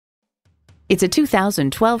It's a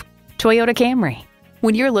 2012 Toyota Camry.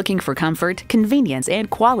 When you're looking for comfort, convenience, and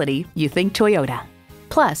quality, you think Toyota.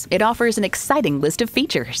 Plus, it offers an exciting list of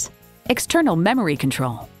features: external memory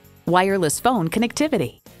control, wireless phone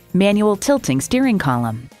connectivity, manual tilting steering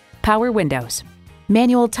column, power windows,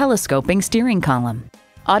 manual telescoping steering column,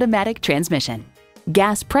 automatic transmission,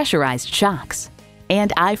 gas pressurized shocks,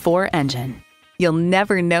 and i4 engine. You'll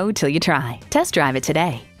never know till you try. Test drive it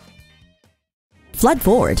today. Flood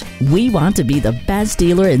Ford, we want to be the best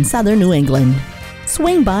dealer in Southern New England.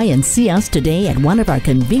 Swing by and see us today at one of our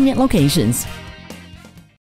convenient locations.